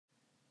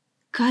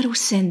Carl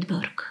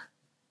Sandburg,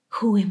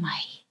 who am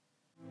I?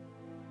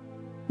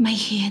 My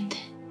head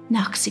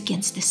knocks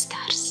against the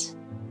stars.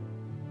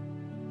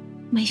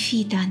 My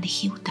feet are on the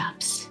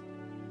hilltops.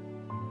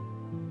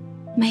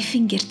 My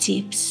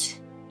fingertips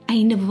are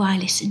in the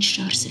valleys and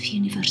shores of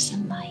universal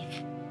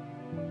life.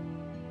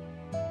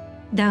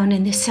 Down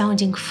in the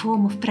sounding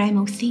foam of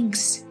primal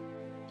things,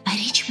 I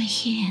reach my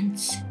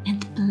hands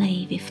and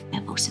play with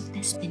pebbles of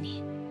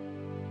destiny.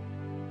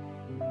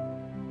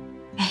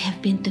 I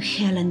have been to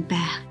hell and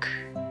back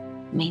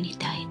many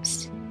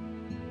times.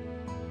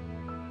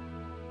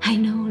 I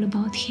know all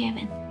about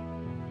heaven,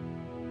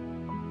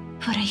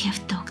 for I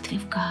have talked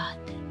with God.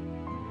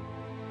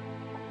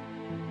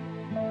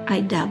 I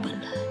dabble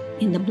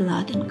in the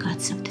blood and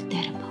guts of the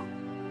terrible.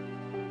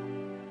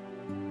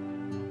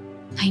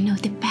 I know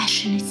the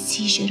passionate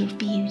seizure of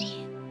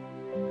beauty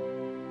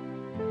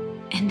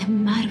and the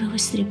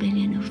marvelous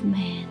rebellion of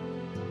man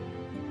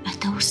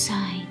at all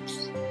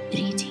sides,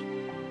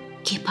 reading,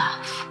 keep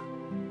off.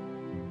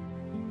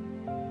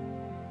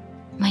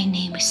 My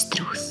name is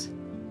Truth,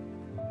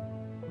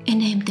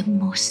 and I am the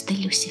most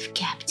elusive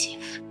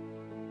captive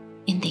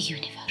in the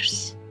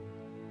universe.